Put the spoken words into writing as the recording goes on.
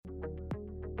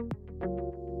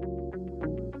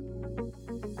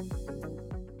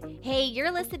Hey,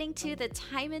 you're listening to the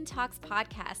Time and Talks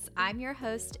podcast. I'm your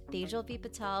host, Tejal V.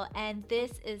 Patel, and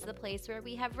this is the place where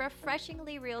we have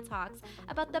refreshingly real talks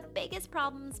about the biggest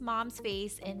problems moms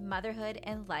face in motherhood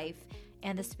and life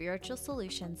and the spiritual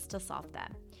solutions to solve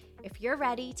them. If you're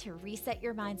ready to reset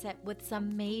your mindset with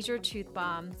some major truth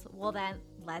bombs, well then,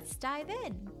 let's dive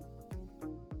in.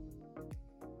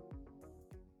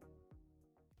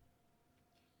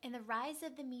 In the rise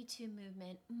of the Me Too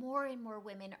movement, more and more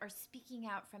women are speaking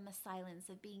out from the silence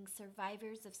of being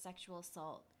survivors of sexual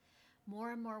assault.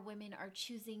 More and more women are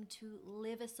choosing to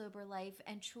live a sober life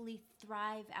and truly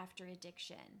thrive after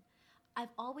addiction. I've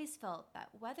always felt that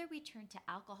whether we turn to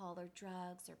alcohol or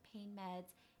drugs or pain meds,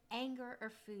 anger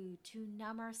or food to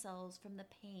numb ourselves from the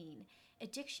pain,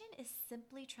 addiction is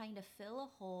simply trying to fill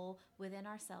a hole within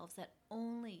ourselves that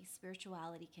only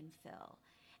spirituality can fill.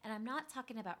 And I'm not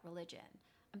talking about religion.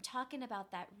 I'm talking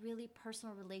about that really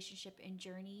personal relationship and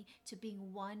journey to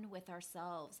being one with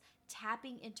ourselves,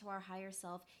 tapping into our higher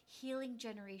self, healing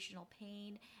generational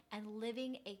pain, and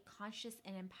living a conscious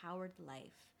and empowered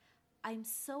life. I'm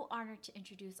so honored to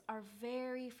introduce our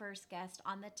very first guest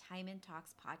on the Time and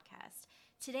Talks podcast.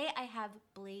 Today I have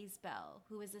Blaze Bell,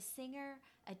 who is a singer,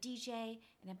 a DJ,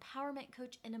 an empowerment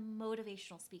coach, and a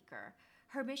motivational speaker.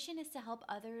 Her mission is to help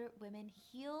other women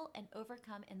heal and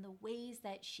overcome in the ways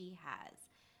that she has.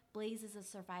 Blaze is a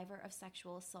survivor of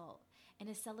sexual assault and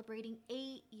is celebrating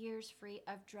 8 years free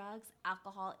of drugs,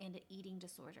 alcohol, and an eating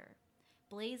disorder.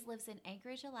 Blaze lives in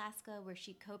Anchorage, Alaska, where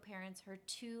she co-parents her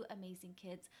two amazing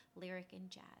kids, Lyric and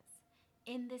Jazz.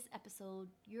 In this episode,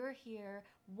 you'll hear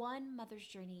one mother's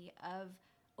journey of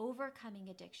overcoming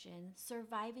addiction,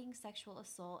 surviving sexual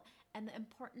assault, and the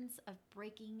importance of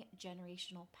breaking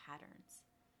generational patterns.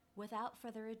 Without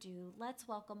further ado, let's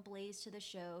welcome Blaze to the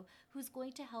show, who's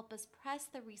going to help us press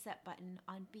the reset button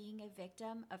on being a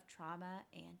victim of trauma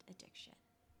and addiction.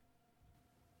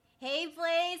 Hey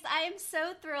Blaze, I am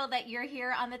so thrilled that you're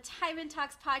here on the Time and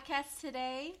Talks podcast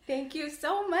today. Thank you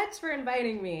so much for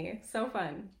inviting me. So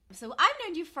fun. So I've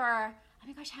known you for, oh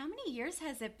my gosh, how many years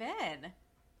has it been?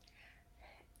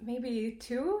 Maybe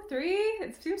 2, 3?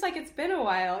 It seems like it's been a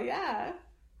while, yeah.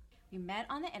 We met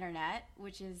on the internet,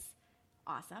 which is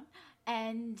awesome.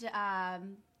 And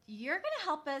you're going to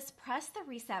help us press the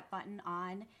reset button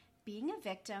on being a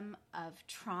victim of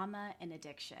trauma and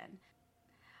addiction.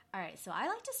 All right, so I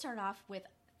like to start off with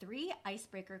 3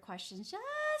 icebreaker questions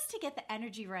just to get the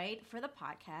energy right for the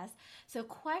podcast. So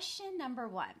question number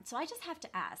 1. So I just have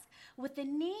to ask, with the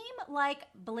name like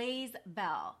Blaze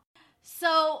Bell,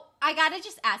 so I got to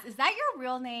just ask, is that your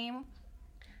real name?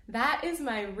 That is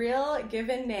my real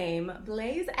given name,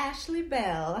 Blaze Ashley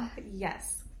Bell.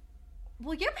 Yes.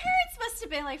 Well, your parents must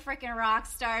have been like freaking rock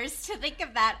stars to think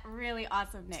of that really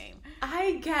awesome name.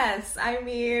 I guess. I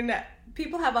mean,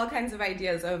 people have all kinds of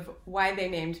ideas of why they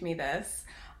named me this.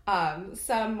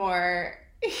 Some more,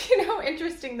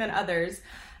 interesting than others.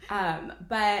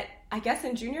 But I guess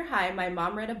in junior high, my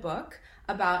mom read a book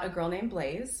about a girl named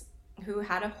Blaze who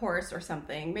had a horse or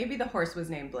something. Maybe the horse was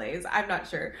named Blaze. I'm not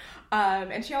sure.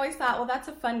 And she always thought, well, that's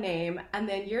a fun name. And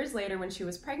then years later, when she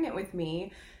was pregnant with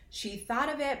me, she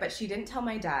thought of it, but she didn't tell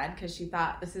my dad because she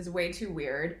thought this is way too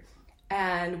weird.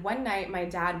 And one night, my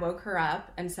dad woke her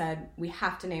up and said, we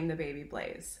have to name the baby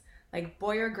Blaze. Like,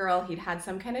 boy or girl, he'd had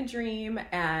some kind of dream,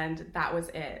 and that was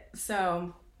it.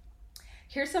 So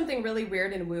here's something really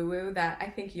weird and woo-woo that I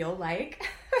think you'll like.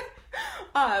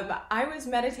 I was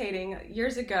meditating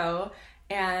years ago,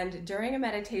 and during a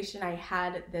meditation, I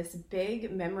had this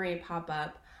big memory pop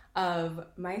up of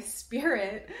my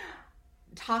spirit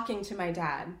talking to my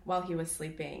dad while he was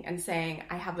sleeping and saying,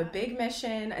 I have a big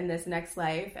mission in this next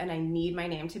life, and I need my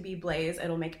name to be Blaze.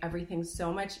 It'll make everything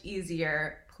so much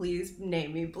easier. Please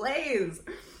name me Blaze.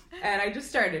 And I just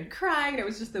started crying. It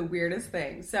was just the weirdest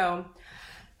thing. So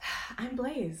I'm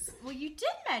Blaze. Well, you did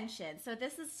mention, so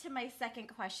this is to my second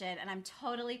question, and I'm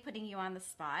totally putting you on the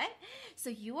spot.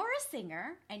 So you are a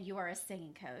singer, and you are a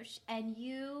singing coach, and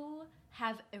you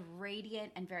have a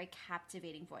radiant and very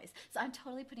captivating voice. So I'm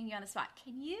totally putting you on the spot.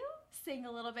 Can you sing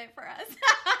a little bit for us?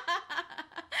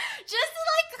 Just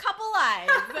like a couple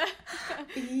lines.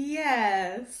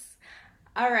 Yes.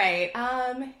 All right.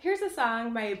 Here's a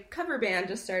song my cover band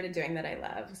just started doing that I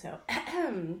love. So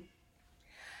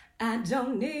I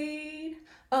don't need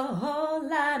a whole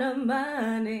lot of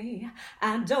money.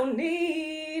 I don't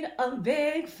need a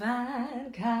big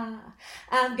fine car.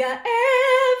 I've got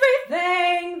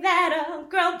everything that a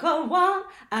girl could want.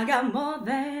 I got more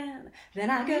than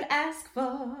I could ask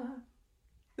for.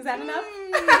 Is that enough?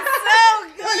 So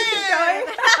good. Keep going.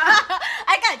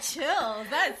 I got chills.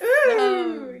 That's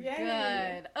so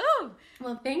yay. good. Ooh.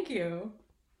 Well, thank you.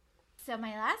 So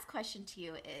my last question to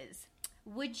you is,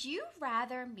 would you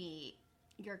rather meet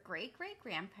your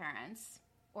great-great-grandparents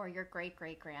or your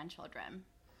great-great-grandchildren?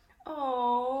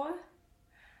 Oh,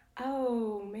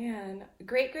 oh man.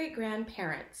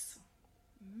 Great-great-grandparents.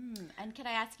 And can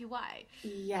I ask you why?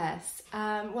 Yes.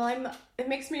 Well, it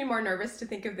makes me more nervous to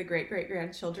think of the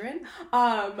great-great-grandchildren.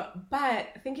 But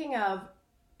thinking of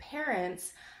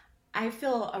parents, I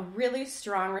feel a really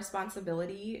strong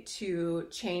responsibility to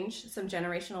change some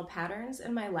generational patterns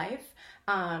in my life,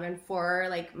 and for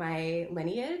like my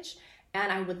lineage.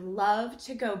 And I would love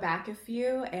to go back a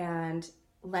few and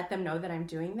let them know that I'm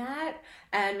doing that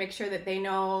and make sure that they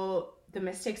know the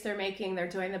mistakes they're making, they're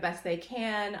doing the best they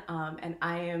can, and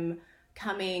I am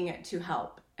coming to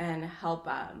help and help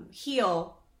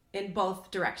heal in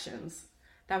both directions.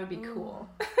 That would be cool.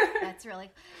 That's really,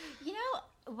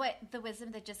 what the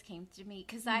wisdom that just came to me,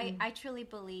 because I truly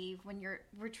believe when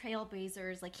we're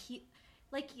trailblazers, like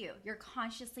you're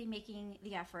consciously making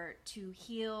the effort to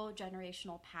heal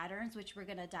generational patterns, which we're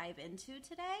going to dive into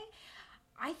today.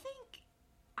 I think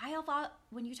I thought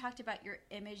when you talked about your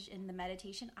image in the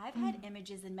meditation, I've had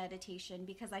images in meditation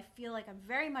because I feel like I'm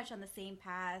very much on the same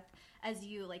path as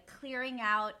you, like clearing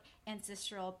out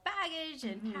ancestral baggage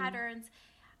and patterns.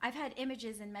 I've had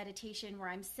images in meditation where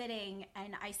I'm sitting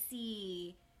and I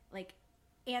see like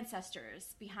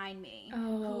ancestors behind me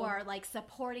who are like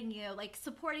supporting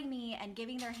me and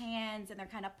giving their hands, and they're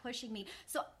kind of pushing me.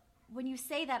 So when you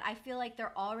say that, I feel like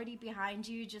they're already behind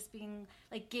you, just being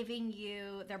like giving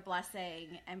you their blessing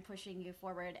and pushing you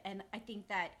forward. And I think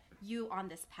that you on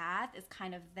this path is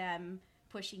kind of them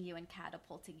pushing you and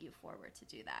catapulting you forward to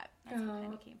do that. That's what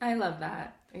kind of came from. I love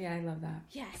that. Yeah, I love that.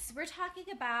 Yes, we're talking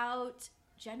about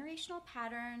generational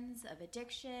patterns of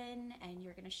addiction, and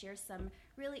you're going to share some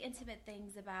really intimate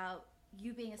things about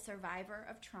you being a survivor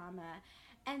of trauma.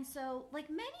 And so, like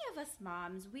many of us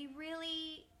moms, we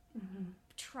really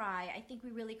I think we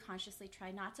really consciously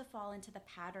try not to fall into the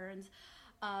patterns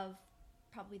of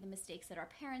probably the mistakes that our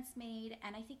parents made.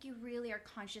 And I think you really are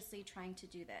consciously trying to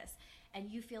do this. And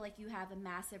you feel like you have a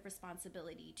massive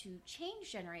responsibility to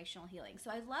change generational healing.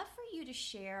 So I'd love for you to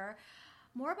share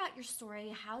more about your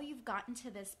story, how you've gotten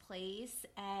to this place,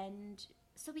 and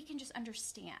so we can just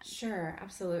understand. Sure,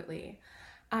 absolutely.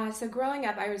 So growing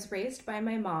up, I was raised by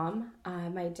my mom.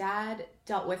 My dad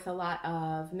dealt with a lot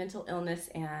of mental illness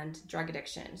and drug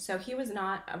addiction. So he was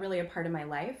not really a part of my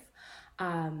life.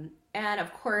 And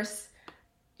of course,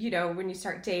 when you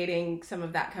start dating, some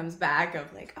of that comes back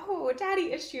of like, oh,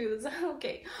 daddy issues.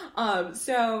 Okay.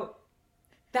 So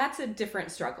that's a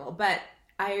different struggle. But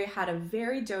I had a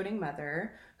very doting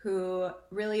mother who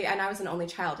really, and I was an only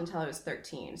child until I was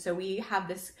 13. So we have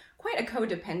this quite a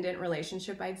codependent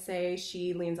relationship, I'd say.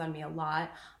 She leans on me a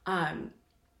lot. And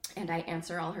I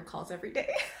answer all her calls every day.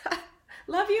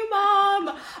 Love you,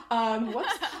 Mom.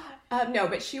 Whoops. No,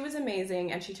 but she was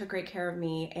amazing and she took great care of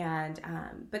me. And,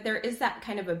 but there is that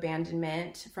kind of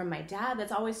abandonment from my dad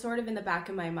that's always sort of in the back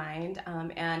of my mind,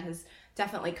 and has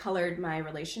definitely colored my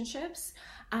relationships.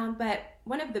 But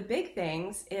one of the big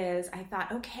things is I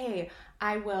thought, okay,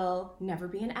 I will never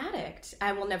be an addict.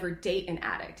 I will never date an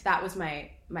addict. That was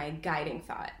my guiding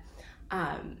thought.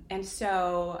 And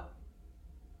so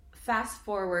fast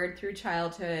forward through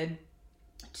childhood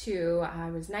to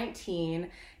I was 19,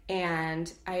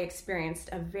 and I experienced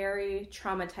a very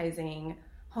traumatizing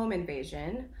home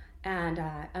invasion, and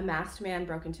a masked man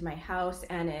broke into my house,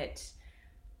 and it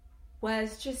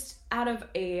was just out of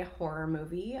a horror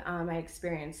movie. I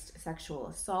experienced sexual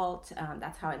assault.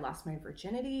 That's how I lost my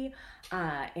virginity.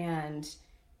 And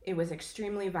it was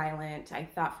extremely violent. I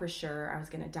thought for sure I was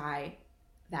going to die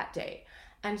that day.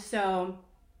 And so,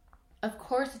 of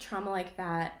course, a trauma like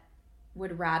that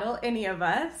would rattle any of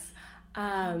us.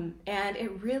 And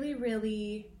it really,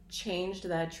 really changed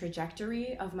the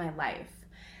trajectory of my life.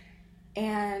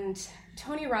 And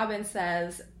Tony Robbins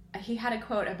says, he had a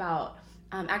quote about,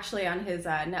 actually on his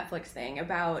Netflix thing,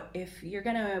 about if you're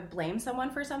going to blame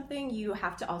someone for something, you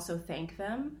have to also thank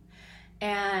them.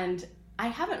 And I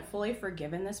haven't fully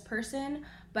forgiven this person,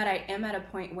 but I am at a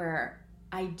point where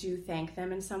I do thank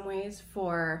them in some ways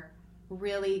for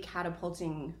really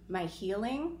catapulting my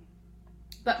healing.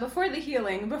 But before the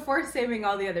healing, before saving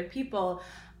all the other people,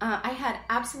 I had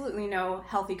absolutely no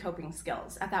healthy coping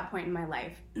skills at that point in my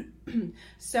life.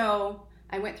 So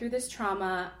I went through this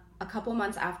trauma. A couple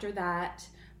months after that,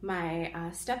 my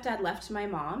stepdad left my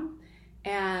mom,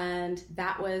 and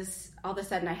that was all of a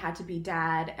sudden I had to be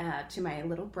dad to my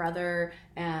little brother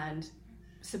and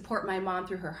support my mom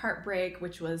through her heartbreak,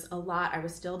 which was a lot. I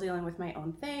was still dealing with my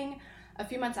own thing. A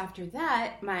few months after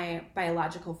that, my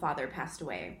biological father passed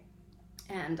away,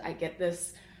 and I get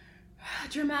this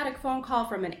dramatic phone call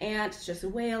from an aunt just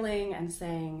wailing and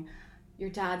saying, your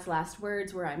dad's last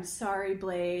words were, I'm sorry,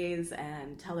 Blaze,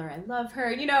 and tell her I love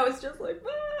her. You know, it's just like,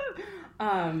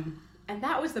 and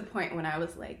that was the point when I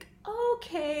was like,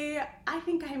 okay, I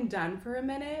think I'm done for a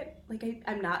minute. Like,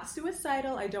 I'm not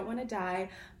suicidal. I don't want to die,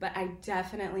 but I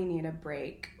definitely need a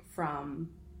break from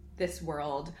this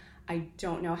world. I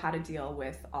don't know how to deal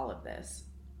with all of this.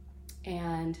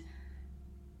 And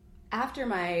after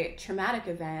my traumatic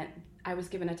event, I was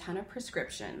given a ton of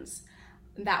prescriptions.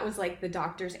 That was like the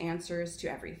doctor's answers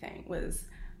to everything was,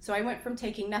 so I went from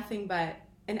taking nothing but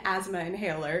an asthma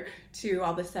inhaler to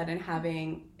all of a sudden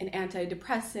having an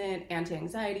antidepressant,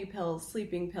 anti-anxiety pills,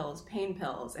 sleeping pills, pain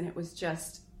pills, and it was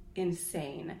just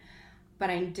insane. But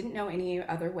I didn't know any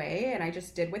other way, and I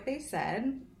just did what they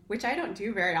said, which I don't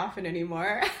do very often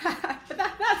anymore. But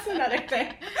that's another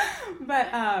thing. But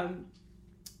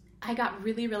I got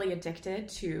really, really addicted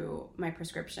to my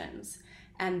prescriptions,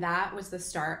 and that was the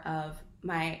start of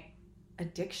my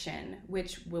addiction,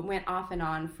 which went off and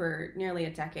on for nearly a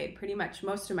decade, pretty much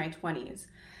most of my 20s.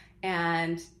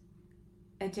 And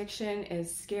addiction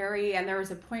is scary. And there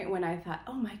was a point when I thought,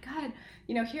 oh my God,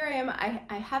 you know, here I am.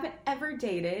 I haven't ever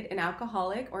dated an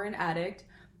alcoholic or an addict,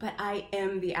 but I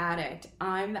am the addict.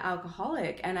 I'm the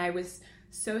alcoholic. And I was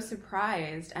so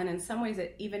surprised. And in some ways,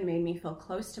 it even made me feel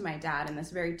close to my dad in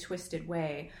this very twisted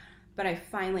way. But I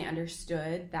finally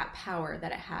understood that power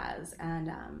that it has.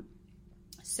 And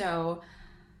so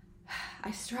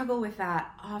I struggle with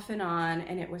that off and on,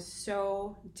 and it was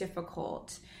so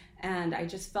difficult. And I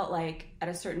just felt like at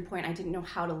a certain point, I didn't know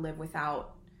how to live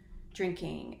without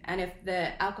drinking. And if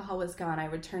the alcohol was gone, I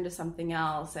would turn to something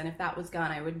else. And if that was gone,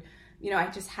 I would, you know, I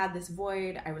just had this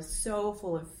void. I was so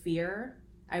full of fear.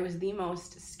 I was the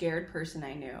most scared person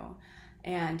I knew.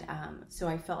 And so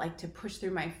I felt like to push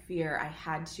through my fear, I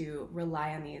had to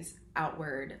rely on these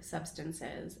outward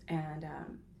substances. And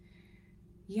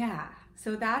yeah,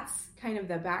 so that's kind of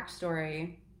the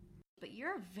backstory. But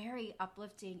you're a very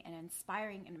uplifting and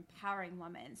inspiring and empowering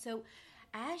woman. So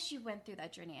as you went through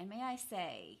that journey, and may I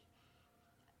say,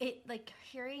 it like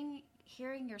hearing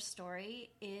your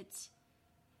story, and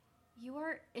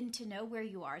to know where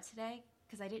you are today,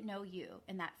 because I didn't know you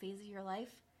in that phase of your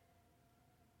life,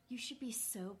 you should be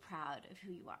so proud of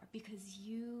who you are, because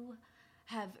you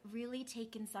have really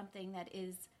taken something that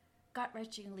is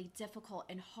gut-wrenchingly difficult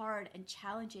and hard and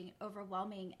challenging,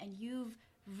 overwhelming, and you've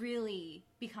really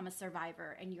become a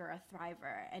survivor, and you're a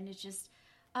thriver. And it's just,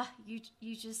 you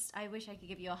just, I wish I could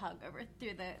give you a hug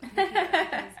through the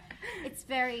because it's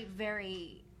very,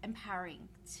 very empowering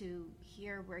to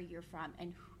hear where you're from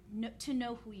and to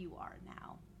know who you are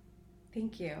now.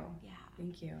 Thank you. Yeah.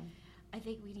 Thank you. I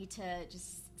think we need to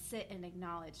just sit and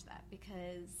acknowledge that,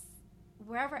 because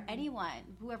wherever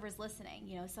whoever's listening,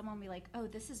 you know, someone will be like, oh,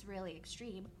 this is really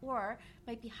extreme, or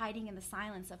might be hiding in the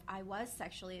silence of, I was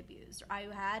sexually abused, or I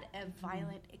had a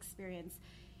violent experience.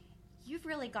 You've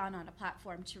really gone on a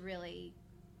platform to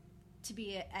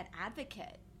be an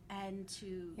advocate and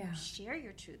to share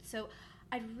your truth. So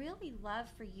I'd really love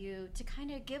for you to kind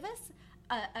of give us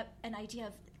an idea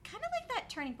of kind of like that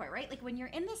turning point, right? Like when you're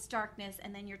in this darkness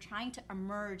and then you're trying to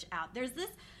emerge out. There's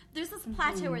this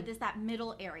plateau or there's that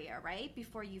middle area, right?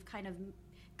 Before you kind of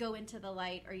go into the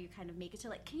light, or you kind of make it to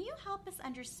light. Can you help us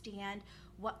understand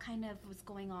what kind of was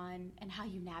going on and how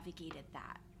you navigated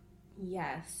that?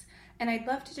 Yes. And I'd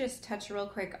love to just touch real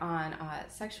quick on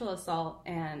sexual assault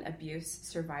and abuse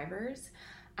survivors.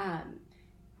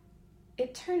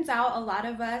 It turns out a lot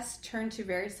of us turn to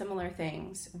very similar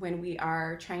things when we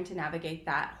are trying to navigate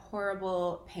that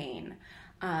horrible pain.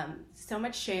 So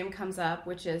much shame comes up,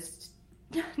 which is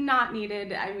not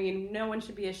needed. I mean, no one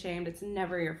should be ashamed. It's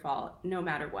never your fault, no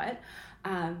matter what.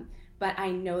 But I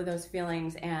know those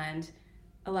feelings, and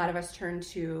a lot of us turn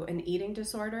to an eating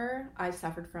disorder. I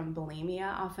suffered from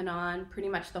bulimia off and on pretty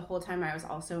much the whole time I was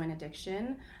also in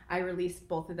addiction. I released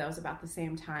both of those about the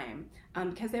same time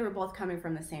because they were both coming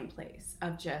from the same place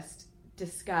of just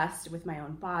disgust with my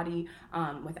own body,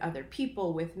 with other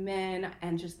people, with men,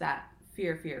 and just that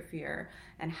fear.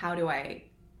 And how do I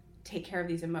take care of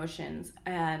these emotions?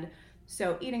 And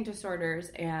so eating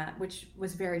disorders, which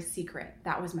was very secret.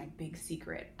 That was my big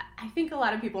secret. I think a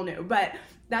lot of people knew, but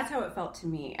that's how it felt to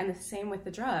me. And the same with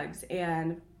the drugs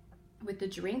and with the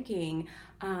drinking.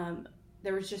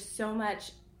 There was just so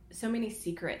many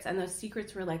secrets, and those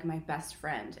secrets were like my best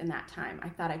friend in that time. I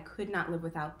thought I could not live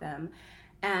without them.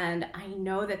 And I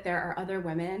know that there are other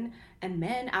women and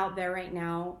men out there right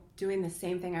now doing the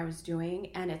same thing I was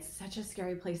doing, and it's such a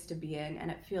scary place to be in,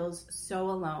 and it feels so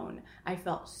alone. I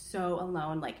felt so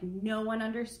alone, like no one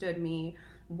understood me.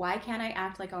 Why can't I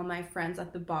act like all my friends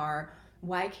at the bar?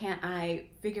 Why can't I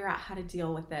figure out how to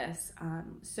deal with this?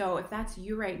 So if that's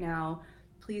you right now,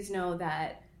 please know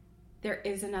that there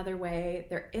is another way.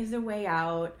 There is a way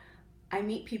out. I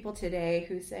meet people today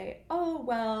who say, oh,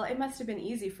 well, it must have been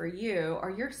easy for you, or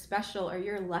you're special, or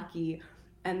you're lucky.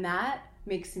 And that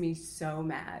makes me so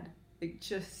mad, like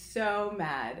just so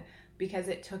mad, because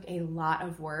it took a lot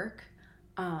of work,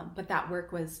 but that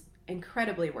work was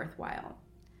incredibly worthwhile.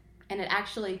 And it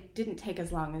actually didn't take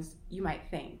as long as you might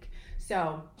think.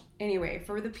 So anyway,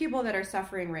 for the people that are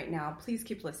suffering right now, please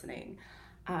keep listening.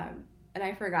 And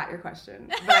I forgot your question,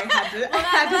 but I had to, I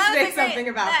had to say something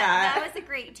about that. That was a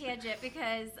great tangent,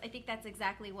 because I think that's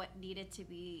exactly what needed to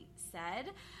be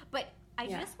said. But I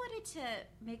just wanted to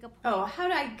make a point. Oh, how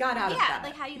I got out of that. Yeah,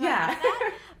 like how you got out of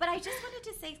that. But I just wanted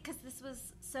to say, because this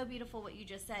was so beautiful what you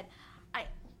just said,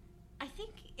 I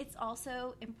think it's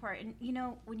also important, you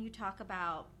know, when you talk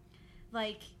about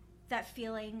like that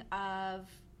feeling of,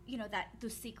 you know, that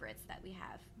those secrets that we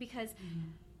have, because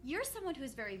you're someone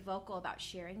who's very vocal about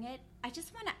sharing it. I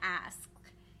just want to ask,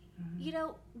 you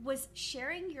know, was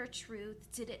sharing your truth,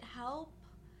 did it help,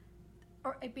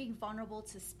 or being vulnerable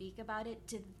to speak about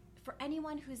it, for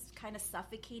anyone who's kind of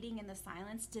suffocating in the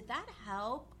silence, did that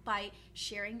help by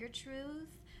sharing your truth,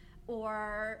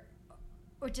 or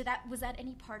was that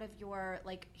any part of your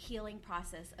like healing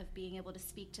process of being able to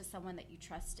speak to someone that you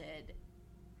trusted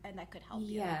and that could help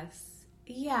you? Yes.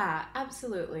 Yeah,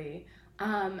 absolutely.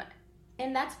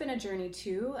 And that's been a journey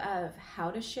too, of how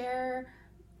to share,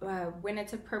 when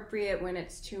it's appropriate, when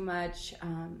it's too much.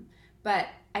 But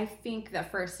I think the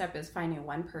first step is finding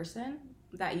one person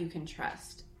that you can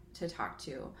trust to talk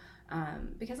to.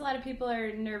 Because a lot of people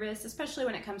are nervous, especially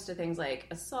when it comes to things like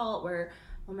assault, where,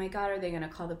 oh my God, are they going to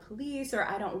call the police? Or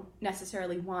I don't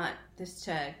necessarily want this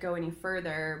to go any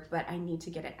further, but I need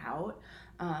to get it out.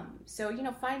 So, you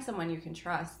know, find someone you can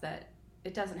trust, that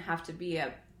it doesn't have to be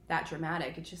that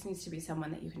dramatic. It just needs to be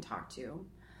someone that you can talk to.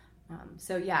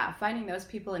 So yeah, finding those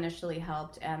people initially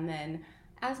helped. And then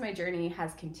as my journey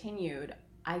has continued,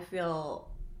 I feel,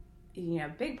 you know, a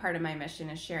big part of my mission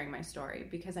is sharing my story,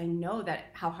 because I know that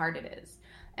how hard it is.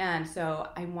 And so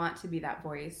I want to be that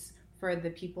voice for the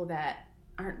people that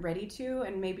aren't ready to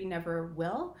and maybe never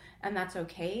will. And that's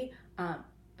okay.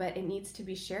 But it needs to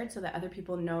be shared so that other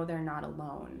people know they're not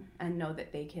alone and know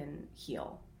that they can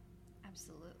heal.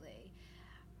 Absolutely.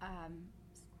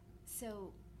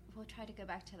 So we'll try to go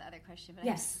back to the other question, but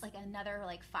yes, I have like another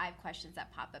like 5 questions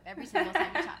that pop up every single time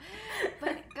you talk.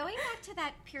 But going back to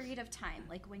that period of time,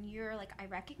 like when you're like, I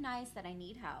recognize that I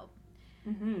need help,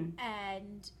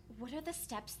 and what are the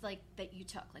steps like that you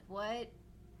took? Like what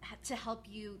to help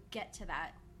you get to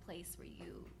that place where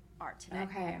you are today?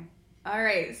 Okay. All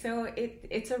right. So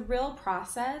it's a real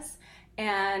process,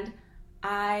 and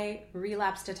I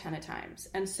relapsed a ton of times.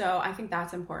 And so I think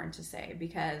that's important to say,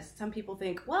 because some people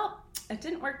think, well, it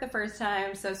didn't work the first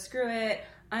time, so screw it.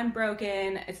 I'm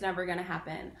broken. It's never going to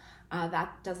happen.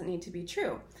 That doesn't need to be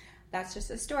true. That's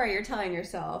just a story you're telling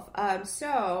yourself.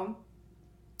 So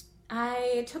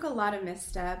I took a lot of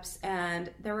missteps,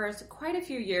 and there was quite a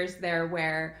few years there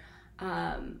where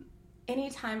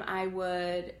anytime I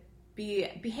would be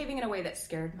behaving in a way that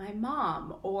scared my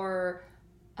mom, or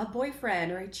a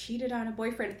boyfriend, or I cheated on a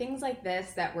boyfriend, things like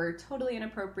this that were totally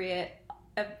inappropriate,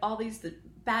 all these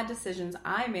bad decisions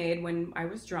I made when I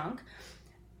was drunk,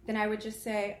 then I would just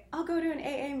say, I'll go to an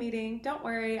AA meeting. Don't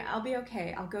worry, I'll be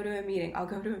okay. I'll go to a meeting. I'll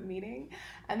go to a meeting.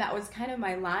 And that was kind of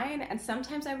my line. And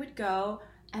sometimes I would go,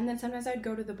 and then sometimes I'd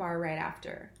go to the bar right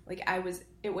after. Like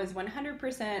it was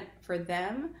 100% for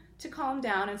them to calm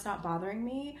down and stop bothering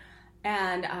me.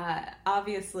 And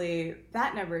obviously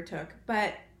that never took.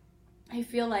 But I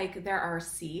feel like there are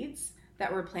seeds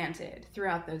that were planted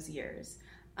throughout those years.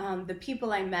 The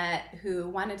people I met who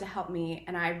wanted to help me,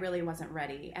 and I really wasn't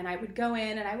ready. And I would go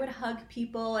in and I would hug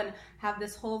people and have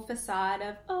this whole facade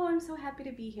of, oh, I'm so happy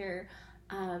to be here.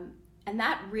 And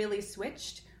that really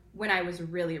switched when I was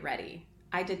really ready.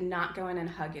 I did not go in and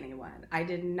hug anyone. I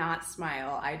did not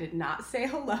smile. I did not say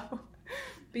hello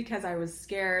because I was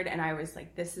scared, and I was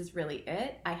like, this is really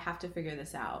it. I have to figure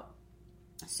this out.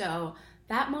 So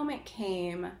that moment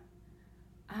came.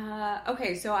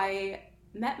 Okay, so I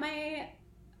met my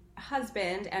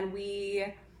husband, and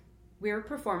we were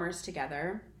performers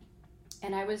together,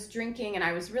 and I was drinking, and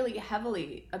I was really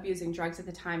heavily abusing drugs at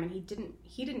the time, and he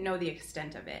didn't know the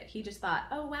extent of it. He just thought,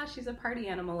 oh wow, she's a party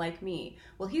animal like me.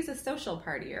 Well, he's a social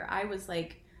partier. I was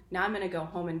like, now I'm gonna go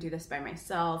home and do this by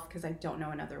myself because I don't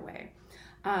know another way.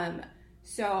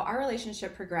 So our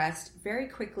relationship progressed very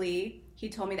quickly. He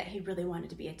told me that he really wanted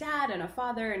to be a dad and a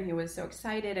father, and he was so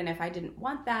excited, and if I didn't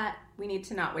want that, we need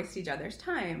to not waste each other's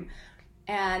time.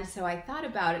 And so I thought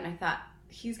about it, and I thought,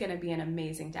 he's going to be an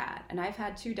amazing dad. And I've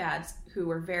had 2 dads who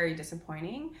were very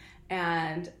disappointing,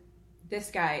 and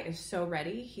this guy is so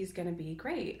ready. He's going to be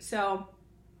great. So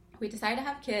we decided to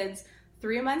have kids.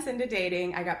 3 months into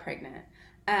dating, I got pregnant,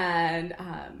 and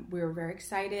we were very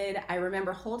excited. I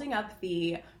remember holding up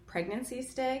the pregnancy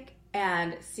stick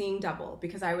and seeing double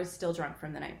because I was still drunk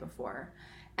from the night before.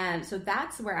 And so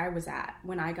that's where I was at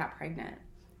when I got pregnant.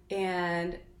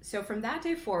 And so from that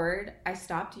day forward, I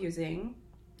stopped using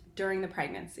during the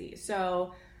pregnancy.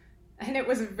 So, and it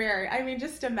was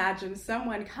just imagine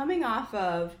someone coming off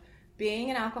of being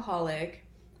an alcoholic,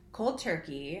 cold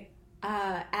turkey,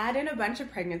 add in a bunch of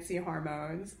pregnancy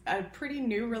hormones, a pretty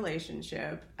new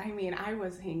relationship. I mean, I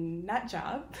was a nut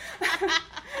job.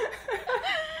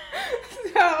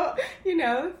 So,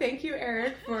 thank you,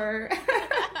 Eric, for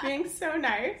being so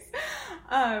nice.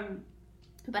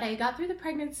 But I got through the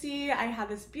pregnancy. I had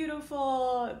this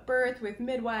beautiful birth with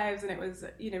midwives, and it was,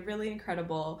 really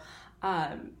incredible.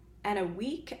 And a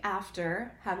week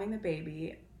after having the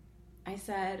baby, I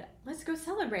said, let's go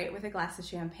celebrate with a glass of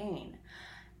champagne.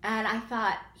 And I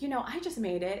thought, I just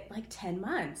made it like 10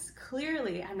 months.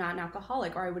 Clearly, I'm not an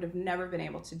alcoholic, or I would have never been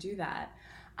able to do that.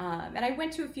 And I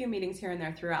went to a few meetings here and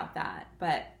there throughout that,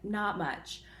 but not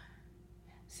much.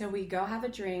 So we go have a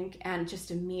drink, and just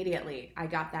immediately I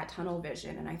got that tunnel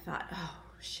vision, and I thought, oh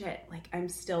shit, like I'm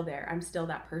still there. I'm still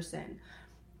that person.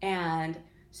 And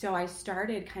so I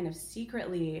started kind of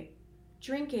secretly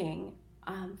drinking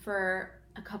for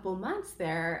a couple months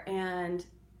there, and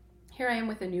here I am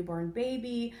with a newborn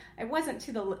baby. It wasn't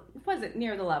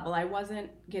near the level. I wasn't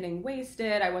getting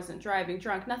wasted. I wasn't driving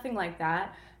drunk, nothing like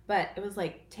that. But it was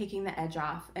like taking the edge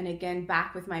off. And again,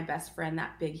 back with my best friend,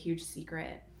 that big, huge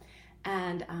secret.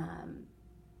 And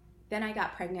then I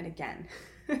got pregnant again.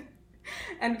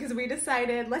 And because we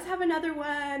decided, let's have another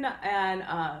one.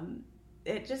 And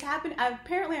it just happened.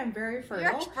 Apparently, I'm very fertile.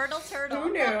 You're a fertile turtle.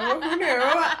 Who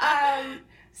knew?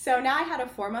 So now I had a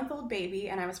 4-month-old baby,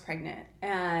 and I was pregnant.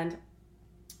 And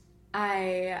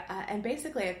and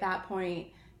basically at that point,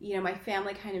 my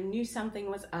family kind of knew something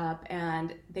was up,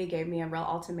 and they gave me a real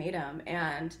ultimatum.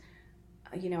 And,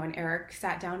 and Eric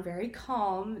sat down very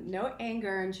calm, no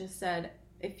anger, and just said,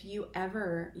 if you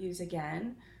ever use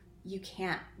again, you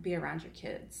can't be around your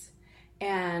kids.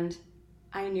 And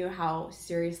I knew how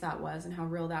serious that was and how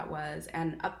real that was.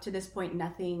 And up to this point,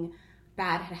 nothing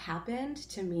bad had happened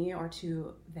to me or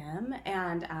to them.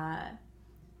 And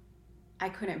I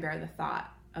couldn't bear the thought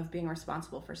of being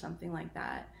responsible for something like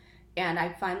that. And I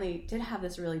finally did have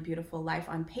this really beautiful life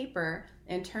on paper.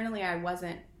 Internally, I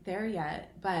wasn't there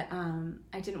yet, but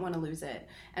I didn't want to lose it.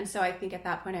 And so I think at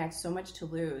that point I had so much to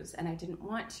lose, and I didn't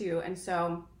want to. And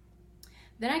so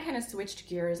then I kind of switched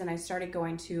gears, and I started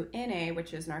going to NA,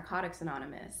 which is Narcotics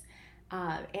Anonymous.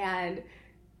 And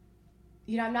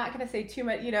I'm not going to say too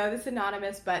much, this is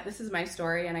anonymous, but this is my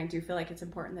story, and I do feel like it's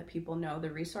important that people know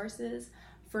the resources.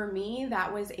 For me,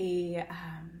 that was a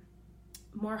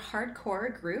more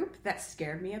hardcore group that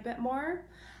scared me a bit more.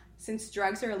 Since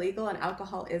drugs are illegal and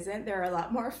alcohol isn't, there are a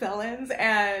lot more felons,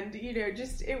 and,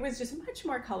 it was just much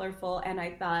more colorful. And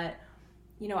I thought,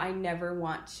 I never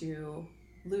want to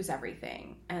lose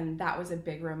everything. And that was a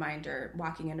big reminder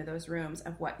walking into those rooms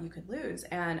of what you could lose.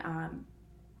 And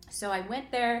so I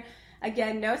went there.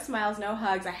 Again, no smiles, no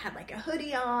hugs. I had like a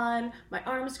hoodie on, my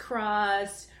arms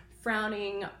crossed,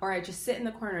 frowning, or I just sit in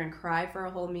the corner and cry for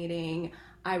a whole meeting.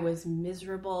 I was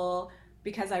miserable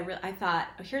because I thought,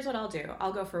 here's what I'll do.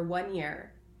 I'll go for 1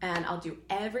 year, and I'll do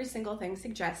every single thing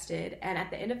suggested. And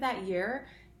at the end of that year,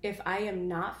 if I am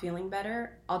not feeling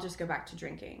better, I'll just go back to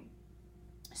drinking.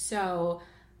 So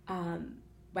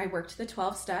I worked the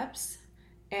 12 steps,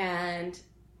 and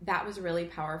that was really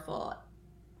powerful.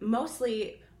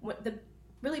 Mostly, what the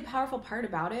really powerful part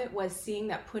about it was seeing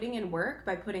that putting in work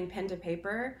by putting pen to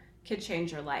paper could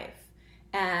change your life.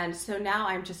 And so now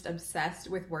I'm just obsessed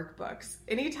with workbooks.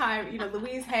 Anytime,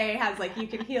 Louise Hay has like, you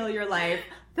can heal your life,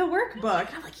 the workbook.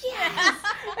 And I'm like, yes!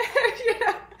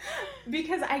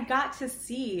 Because I got to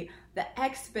see the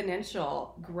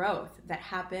exponential growth that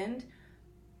happened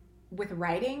with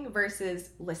writing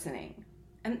versus listening.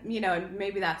 And,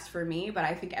 maybe that's for me, but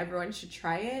I think everyone should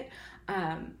try it.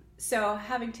 So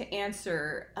having to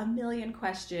answer a million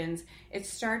questions, it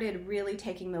started really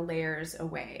taking the layers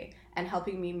away and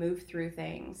helping me move through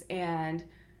things. And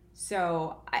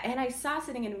so, I saw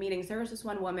sitting in meetings, there was this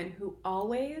one woman who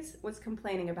always was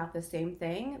complaining about the same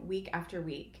thing week after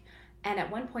week. And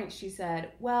at one point she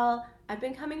said, well, I've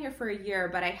been coming here for a year,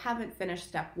 but I haven't finished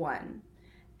step 1.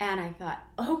 And I thought,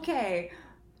 okay,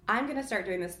 I'm going to start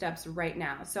doing the steps right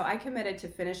now. So I committed to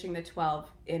finishing the 12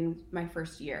 in my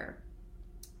first year.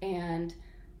 And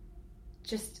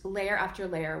just layer after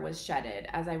layer was shedded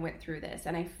as I went through this.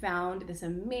 And I found this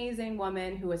amazing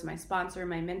woman who was my sponsor,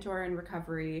 my mentor in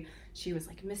recovery. She was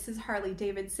like Mrs. Harley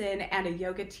Davidson and a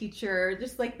yoga teacher,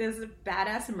 just like this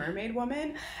badass mermaid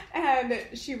woman. And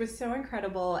she was so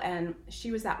incredible. And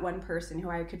she was that one person who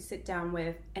I could sit down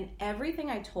with, and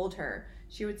everything I told her,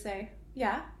 she would say,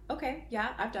 yeah, okay,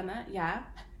 yeah, I've done that, yeah.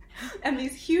 And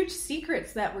these huge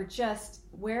secrets that were just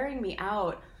wearing me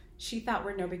out, she thought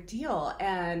were no big deal.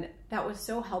 And that was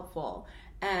so helpful.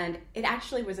 And it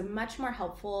actually was much more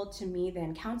helpful to me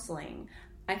than counseling.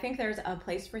 I think there's a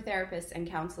place for therapists and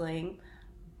counseling,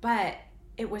 but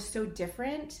it was so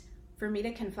different for me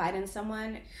to confide in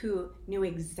someone who knew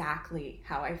exactly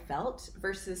how I felt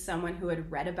versus someone who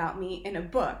had read about me in a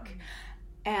book.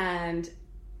 And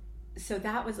so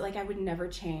that was like, I would never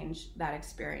change that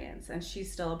experience. And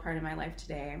she's still a part of my life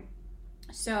today.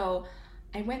 So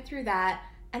I went through that.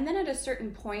 And then at a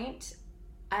certain point,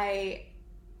 I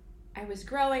was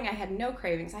growing. I had no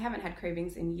cravings. I haven't had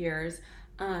cravings in years.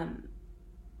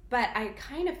 But I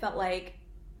kind of felt like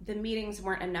the meetings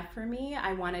weren't enough for me.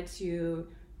 I wanted to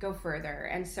go further.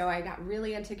 And so I got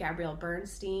really into Gabrielle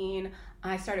Bernstein.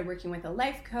 I started working with a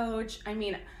life coach. I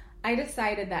mean, I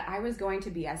decided that I was going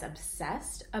to be as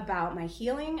obsessed about my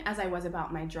healing as I was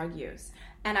about my drug use.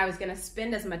 And I was going to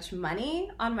spend as much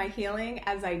money on my healing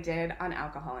as I did on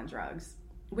alcohol and drugs,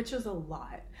 which was a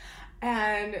lot.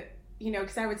 And, you know,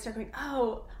 because I would start going,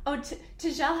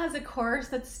 Tijelle has a course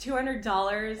that's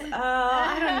 $200.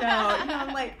 I don't know. You know,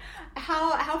 I'm like,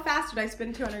 how fast would I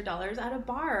spend $200 at a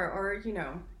bar? Or, you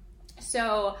know.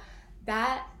 So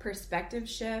that perspective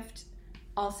shift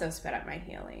also sped up my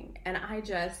healing. And I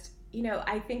just, you know,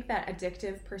 I think that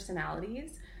addictive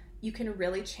personalities, you can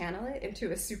really channel it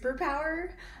into a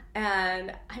superpower.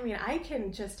 And I mean, I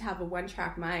can just have a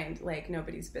one-track mind like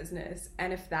nobody's business.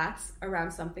 And if that's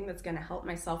around something that's going to help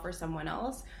myself or someone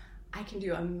else, I can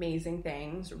do amazing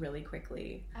things really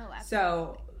quickly. Oh, absolutely.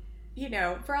 So, you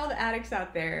know, for all the addicts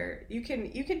out there, you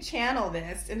can channel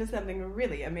this into something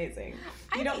really amazing.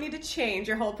 You don't need to change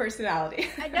your whole personality.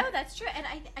 I know that's true. And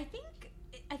I think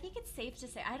it's safe to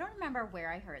say, I don't remember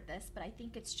where I heard this, but I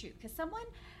think it's true. Because someone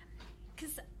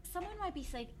might be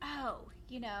saying, oh,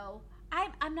 you know,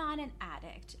 I'm not an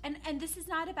addict. And this is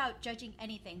not about judging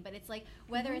anything, but it's like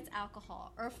whether it's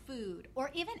alcohol or food or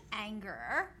even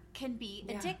anger can be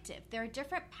addictive. There are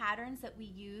different patterns that we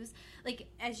use. Like,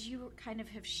 as you kind of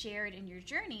have shared in your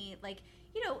journey, like,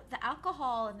 you know, the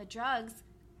alcohol and the drugs,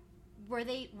 were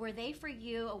they for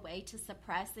you a way to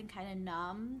suppress and kind of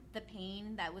numb the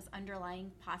pain that was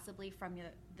underlying possibly from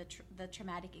the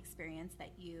traumatic experience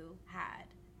that you had?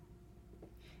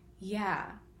 Yeah,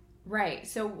 right.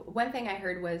 So one thing I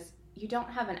heard was, you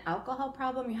don't have an alcohol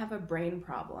problem, you have a brain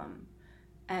problem.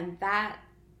 And that,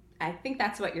 I think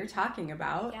that's what you're talking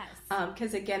about. Yes.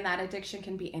 Because again, that addiction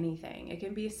can be anything. It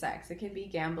can be sex, it can be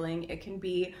gambling, it can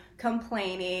be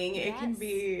complaining, it can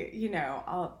be, you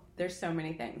know, there's so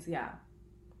many things. Yeah.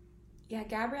 Yeah,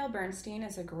 Gabrielle Bernstein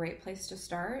is a great place to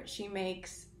start. She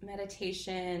makes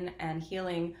meditation and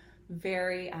healing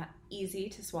very easy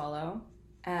to swallow.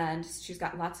 And she's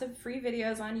got lots of free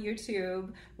videos on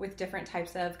YouTube with different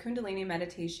types of Kundalini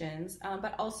meditations.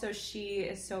 But also she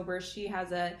is sober. She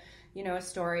has a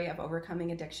story of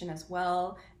overcoming addiction as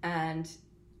well. And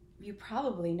you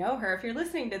probably know her. If you're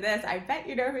listening to this, I bet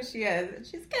you know who she is.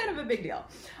 She's kind of a big deal.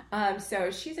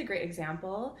 So she's a great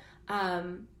example.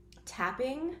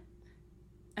 Tapping,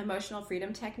 emotional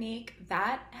freedom technique,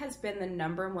 that has been the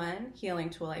 #1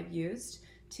 healing tool I've used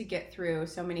to get through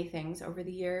so many things over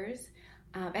the years.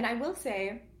 And I will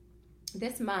say,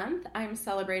 this month I'm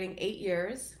celebrating 8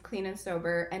 years clean and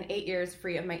sober and 8 years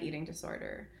free of my eating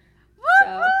disorder.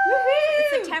 So,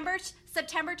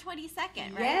 September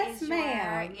 22nd, right? Yes,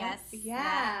 ma'am. Yes.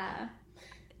 Yeah.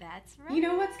 That's right. You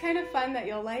know what's kind of fun that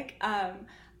you'll like?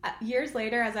 Years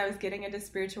later, as I was getting into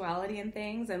spirituality and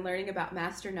things and learning about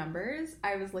master numbers,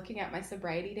 I was looking at my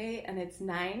sobriety date, and it's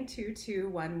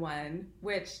 92211,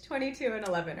 which 22 and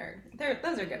 11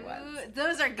 those are good ones. Ooh,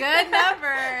 those are good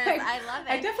numbers. I love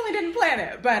it. I definitely didn't plan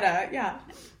it, but yeah.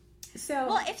 So,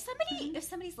 well, if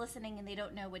somebody's listening and they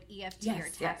don't know what EFT or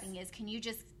tapping is, can you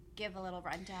just give a little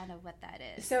rundown of what that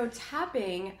is? So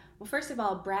tapping, well, first of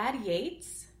all, Brad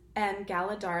Yates and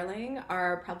Gala Darling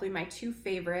are probably my 2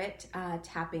 favorite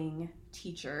tapping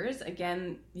teachers.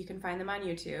 Again, you can find them on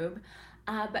YouTube.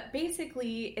 But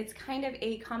basically, it's kind of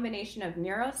a combination of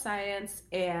neuroscience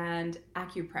and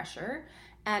acupressure.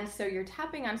 And so you're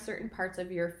tapping on certain parts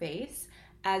of your face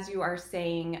as you are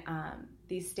saying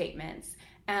these statements.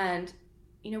 And,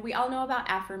 you know, we all know about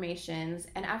affirmations,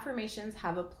 and affirmations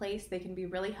have a place. They can be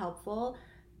really helpful.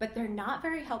 but they're not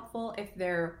very helpful if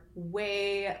they're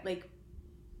way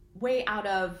out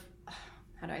of,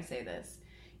 how do I say this?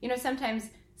 Sometimes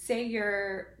say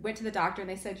went to the doctor and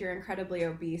they said you're incredibly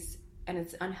obese and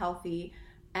it's unhealthy,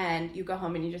 and you go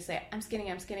home and you just say, I'm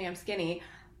skinny, I'm skinny, I'm skinny.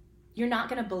 You're not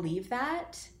going to believe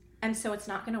that. And so it's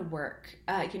not going to work.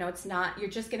 You're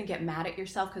just going to get mad at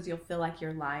yourself because you'll feel like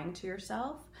you're lying to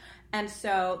yourself. And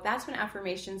so that's when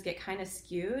affirmations get kind of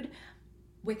skewed.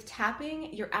 With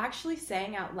tapping, you're actually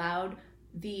saying out loud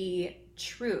the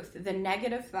truth, the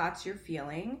negative thoughts you're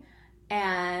feeling,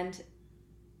 and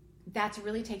that's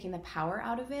really taking the power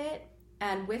out of it.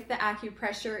 And with the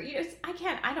acupressure,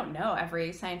 I don't know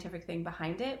every scientific thing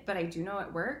behind it, but I do know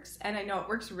it works, and I know it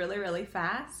works really, really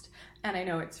fast, and I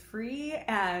know it's free,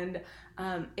 and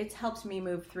it's helped me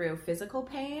move through physical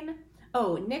pain.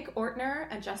 Oh, Nick Ortner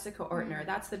and Jessica Ortner,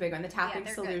 that's the big one, the Tapping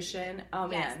Solution. Good. Oh,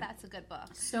 man. Yes, that's a good book.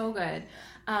 So good.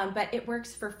 But it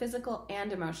works for physical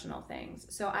and emotional things.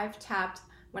 So I've tapped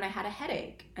when I had a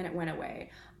headache and it went away.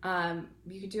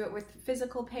 You could do it with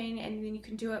physical pain, and then you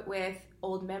can do it with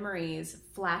old memories,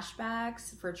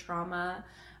 flashbacks for trauma.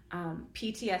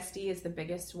 PTSD is the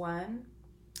biggest one.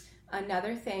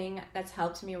 Another thing that's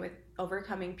helped me with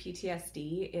overcoming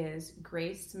PTSD is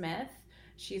Grace Smith.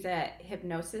 She's a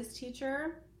hypnosis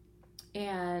teacher,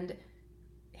 and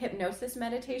hypnosis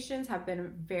meditations have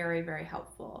been very, very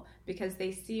helpful because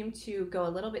they seem to go a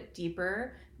little bit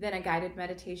deeper than a guided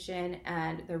meditation,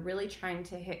 and they're really trying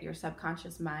to hit your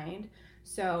subconscious mind.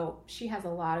 So she has a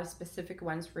lot of specific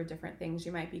ones for different things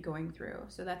you might be going through.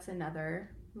 So that's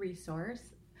another resource.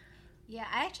 Yeah,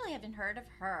 I actually haven't heard of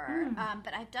her,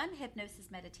 but I've done hypnosis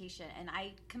meditation, and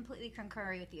I completely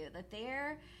concur with you that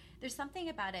there's something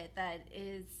about it that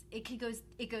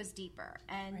it goes deeper.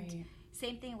 And right.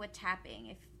 Same thing with tapping.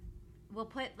 If we'll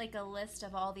put like a list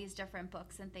of all these different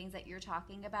books and things that you're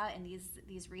talking about and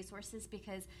these resources,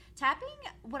 because tapping,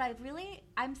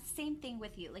 I'm same thing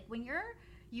with you. Like when you're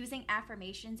using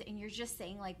affirmations and you're just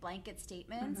saying like blanket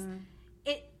statements,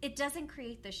 it doesn't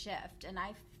create the shift. And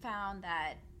I've found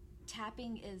that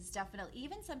tapping is definitely,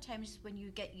 even sometimes when you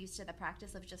get used to the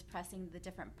practice of just pressing the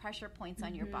different pressure points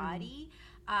on your body,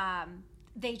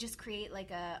 they just create like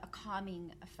a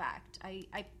calming effect.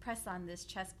 I press on this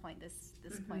chest point,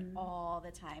 this point all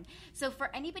the time. So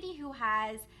for anybody who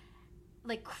has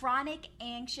like chronic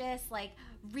anxious, like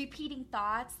repeating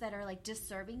thoughts that are like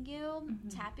disturbing you,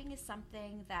 tapping is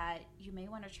something that you may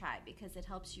want to try because it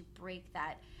helps you break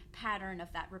that pattern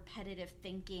of that repetitive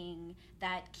thinking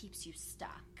that keeps you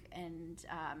stuck. And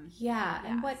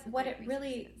and what it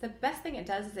really, the best thing it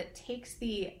does is it takes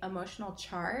the emotional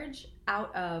charge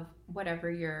out of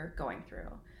whatever you're going through.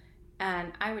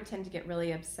 And I would tend to get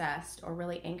really obsessed or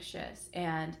really anxious,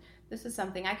 and this is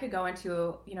something I could go into,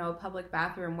 a public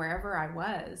bathroom wherever I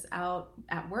was, out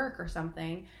at work or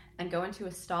something, and go into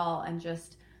a stall and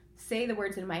just say the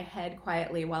words in my head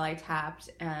quietly while I tapped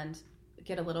and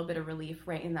get a little bit of relief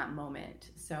right in that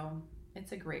moment. So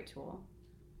it's a great tool.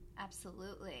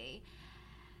 Absolutely.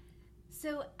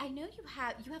 So I know you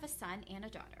have a son and a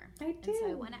daughter. I do. And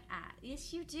so I want to add,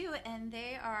 yes, you do, and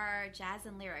they are Jazz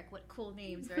and Lyric. What cool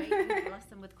names, right? You bless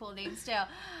them with cool names too.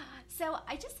 So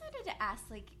I just wanted to ask,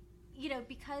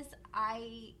 because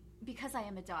I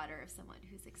am a daughter of someone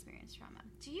who's experienced trauma.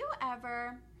 Do you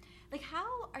ever, how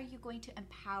are you going to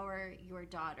empower your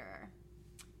daughter?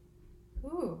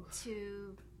 Ooh.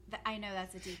 I know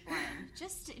that's a deep one.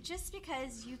 Just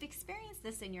because you've experienced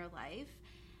this in your life,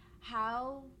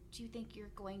 how do you think you're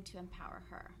going to empower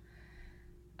her?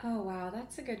 Oh, wow.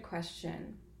 That's a good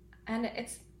question. And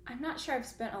I'm not sure I've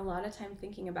spent a lot of time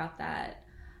thinking about that.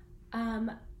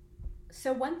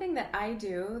 So one thing that I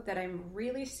do that I'm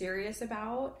really serious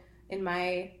about in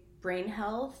my brain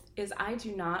health is I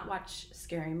do not watch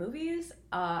scary movies.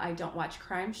 I don't watch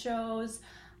crime shows.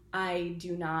 I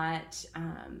do not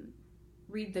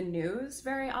read the news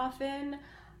very often.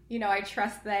 I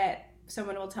trust that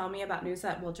someone will tell me about news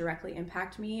that will directly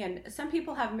impact me. And some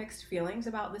people have mixed feelings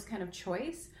about this kind of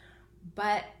choice,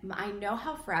 but I know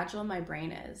how fragile my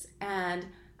brain is. And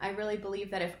I really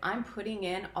believe that if I'm putting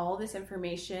in all this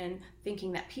information,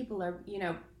 thinking that people are,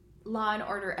 Law and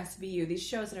Order, SVU, these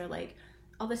shows that are like,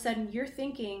 all of a sudden you're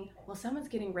thinking, well, someone's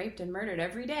getting raped and murdered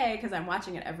every day because I'm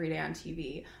watching it every day on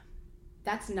TV.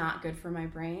 That's not good for my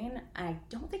brain. I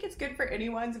don't think it's good for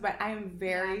anyone's, but I am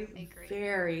very,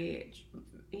 very,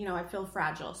 I feel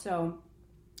fragile. So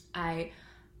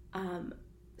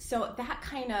so that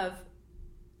kind of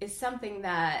is something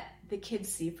that the kids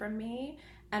see from me.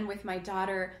 And with my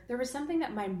daughter, there was something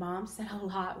that my mom said a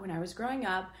lot when I was growing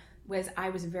up, was I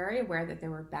was very aware that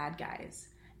there were bad guys.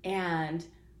 And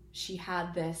she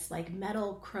had this like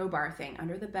metal crowbar thing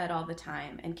under the bed all the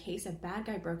time. In case a bad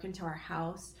guy broke into our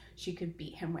house, she could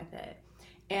beat him with it.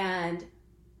 And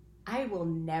I will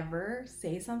never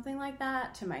say something like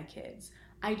that to my kids.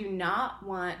 I do not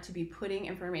want to be putting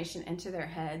information into their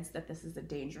heads that this is a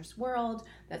dangerous world,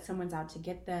 that someone's out to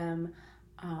get them.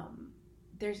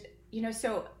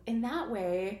 So in that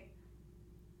way,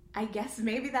 I guess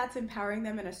maybe that's empowering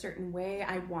them in a certain way.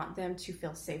 I want them to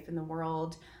feel safe in the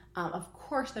world. Of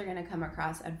course, they're going to come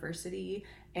across adversity.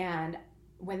 And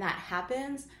when that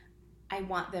happens, I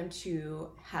want them to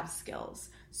have skills.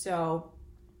 So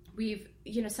we've,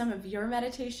 some of your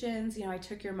meditations, I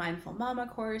took your Mindful Mama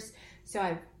course. So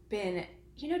I've been,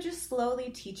 just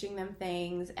slowly teaching them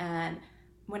things. And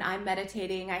when I'm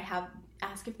meditating, I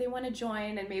ask if they want to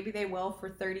join, and maybe they will for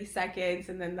 30 seconds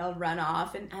and then they'll run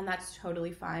off, and that's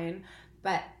totally fine.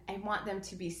 But I want them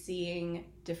to be seeing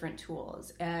different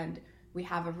tools. And we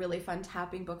have a really fun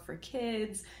tapping book for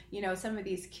kids, some of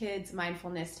these kids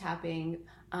mindfulness tapping,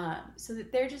 so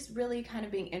that they're just really kind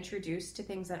of being introduced to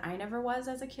things that I never was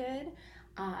as a kid,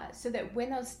 so that when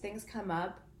those things come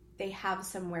up, they have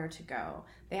somewhere to go.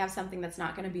 They have something that's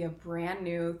not going to be a brand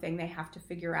new thing they have to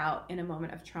figure out in a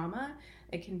moment of trauma.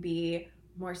 It can be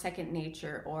more second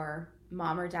nature, or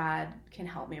mom or dad can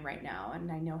help me right now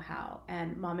and I know how.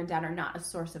 And mom and dad are not a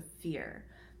source of fear.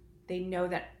 They know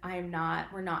that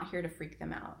we're not here to freak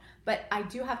them out. But I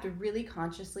do have to really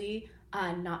consciously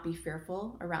not be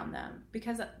fearful around them,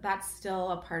 because that's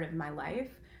still a part of my life.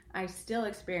 I still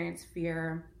experience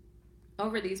fear.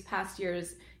 Over these past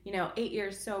years, 8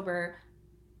 years sober,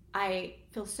 I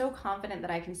feel so confident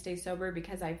that I can stay sober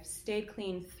because I've stayed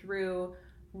clean through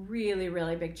really,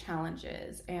 really big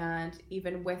challenges. And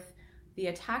even with the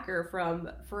attacker from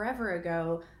forever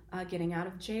ago, getting out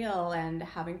of jail and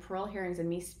having parole hearings, and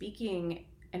me speaking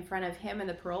in front of him and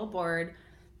the parole board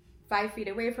 5 feet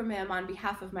away from him on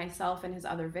behalf of myself and his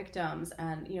other victims,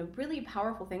 and really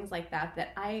powerful things like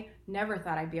that I never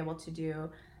thought I'd be able to do,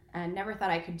 and never thought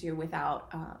I could do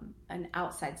without an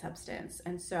outside substance.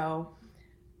 And so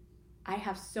I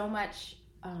have so much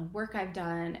work I've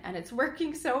done, and it's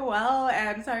working so well.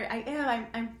 And sorry,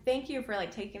 I'm thank you for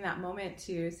taking that moment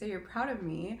to say you're proud of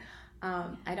me.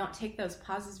 I don't take those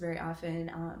pauses very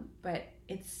often, but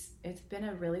it's been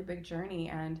a really big journey.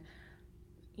 And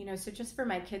so just for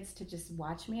my kids to just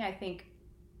watch me, I think,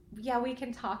 we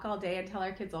can talk all day and tell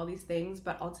our kids all these things,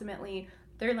 but ultimately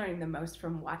they're learning the most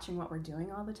from watching what we're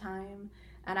doing all the time.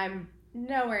 And I'm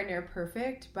nowhere near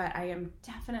perfect, but I am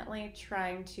definitely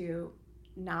trying to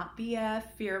not be a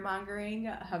fear-mongering,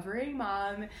 hovering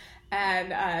mom,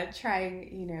 and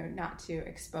trying, not to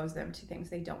expose them to things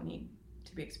they don't need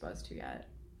to be exposed to yet.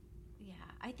 Yeah,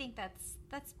 I think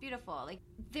that's beautiful.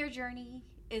 Their journey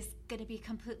is going to be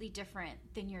completely different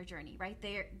than your journey, right?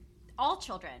 They're all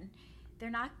children.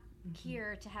 They're not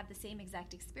here to have the same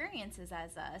exact experiences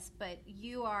as us, but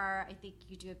I think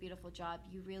you do a beautiful job.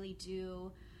 You really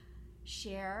do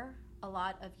share a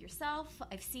lot of yourself.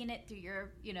 I've seen it through your,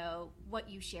 what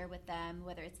you share with them,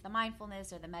 whether it's the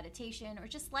mindfulness or the meditation or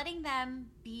just letting them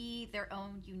be their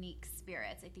own unique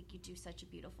spirits. I think you do such a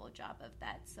beautiful job of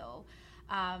that. So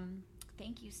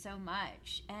thank you so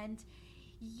much. And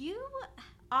you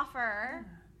offer,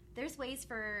 there's ways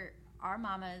for our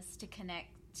mamas to connect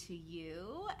to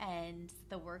you and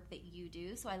the work that you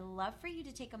do. So I love for you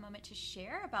to take a moment to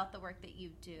share about the work that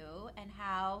you do and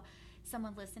how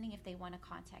someone listening, if they want to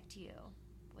contact you,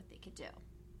 what they could do.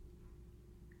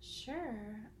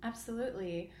 Sure,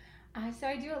 absolutely. So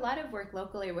I do a lot of work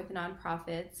locally with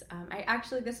nonprofits.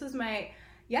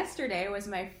 Yesterday was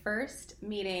my first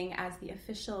meeting as the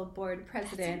official board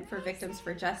president for Victims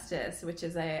for Justice, which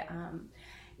is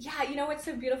what's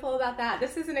so beautiful about that?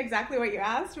 This isn't exactly what you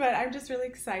asked, but I'm just really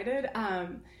excited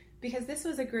because this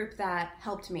was a group that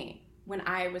helped me when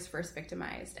I was first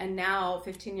victimized. And now,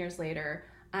 15 years later,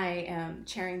 I am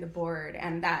chairing the board,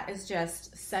 and that is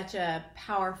just such a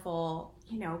powerful,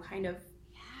 kind of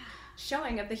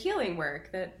showing of the healing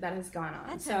work that has gone on.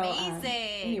 That's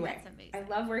amazing. Anyway, that's amazing.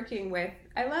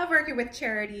 I love working with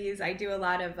charities. I do a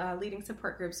lot of leading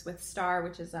support groups with STAR,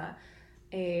 which is a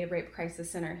rape crisis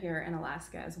center here in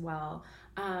Alaska as well.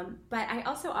 But I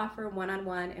also offer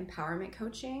one-on-one empowerment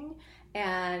coaching,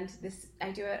 and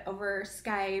I do it over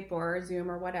Skype or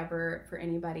Zoom or whatever for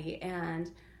anybody.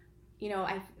 And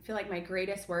I feel like my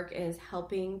greatest work is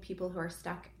helping people who are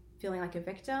stuck feeling like a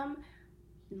victim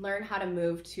learn how to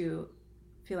move to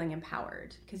feeling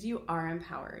empowered, because you are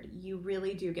empowered. You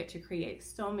really do get to create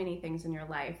so many things in your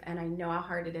life, and I know how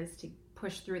hard it is to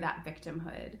push through that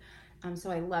victimhood.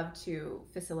 So I love to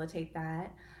facilitate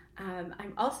that.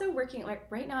 I'm also working,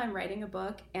 right now I'm writing a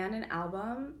book and an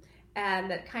album,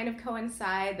 and that kind of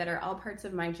coincide, that are all parts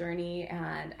of my journey.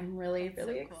 And I'm really, That's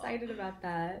really so cool. excited about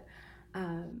that.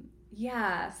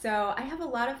 Yeah, so I have a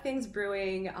lot of things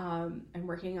brewing. I'm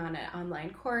working on an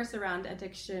online course around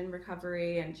addiction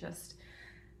recovery and just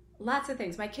lots of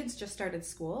things. My kids just started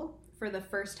school for the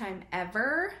first time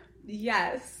ever.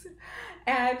 Yes.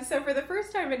 And so for the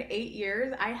first time in 8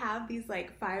 years, I have these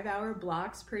like 5-hour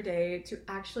blocks per day to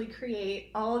actually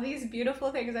create all of these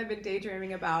beautiful things I've been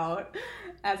daydreaming about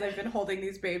as I've been holding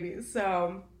these babies.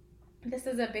 So this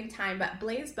is a big time, but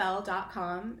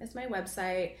blazebell.com is my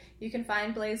website. You can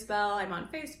find Blaze Bell. I'm on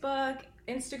Facebook.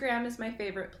 Instagram is my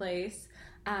favorite place.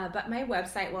 But my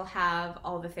website will have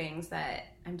all the things that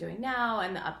I'm doing now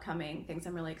and the upcoming things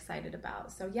I'm really excited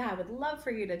about. So yeah, I would love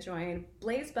for you to join.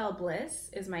 Blaze Bell Bliss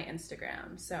is my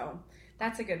Instagram. So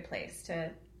that's a good place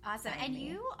to Awesome. find And me.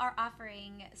 you are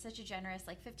offering such a generous,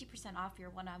 like 50% off your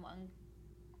one-on-one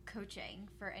coaching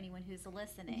for anyone who's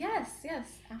listening. Yes,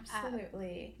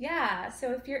 absolutely. Yeah,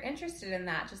 so if you're interested in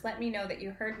that, just let me know that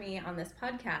you heard me on this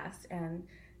podcast, and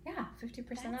yeah, 50%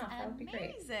 That's off. That would be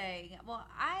great. amazing. Well,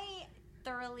 I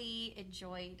thoroughly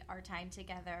enjoyed our time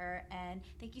together, and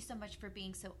thank you so much for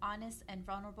being so honest and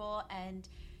vulnerable, and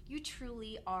you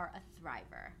truly are a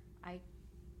thriver.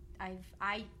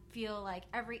 I feel like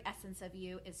every essence of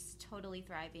you is totally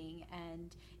thriving,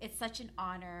 and it's such an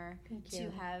honor Thank to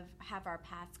you. have our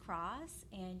paths cross,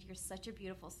 and you're such a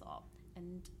beautiful soul.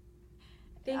 And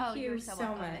Thank you you're so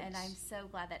welcome. much. And I'm so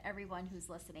glad that everyone who's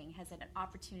listening has had an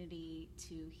opportunity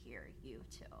to hear you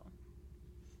too.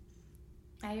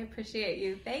 I appreciate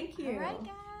you. Thank you. All right,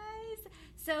 guys.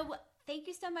 So thank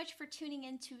you so much for tuning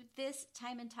into this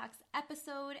Time and Talks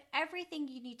episode. Everything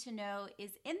you need to know is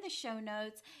in the show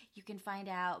notes. You can find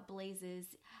out Blaze's,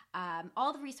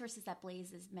 all the resources that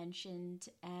Blaze has mentioned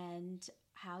and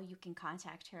how you can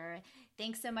contact her.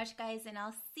 Thanks so much, guys, and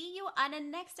I'll see you on the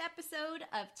next episode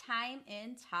of Time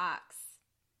and Talks.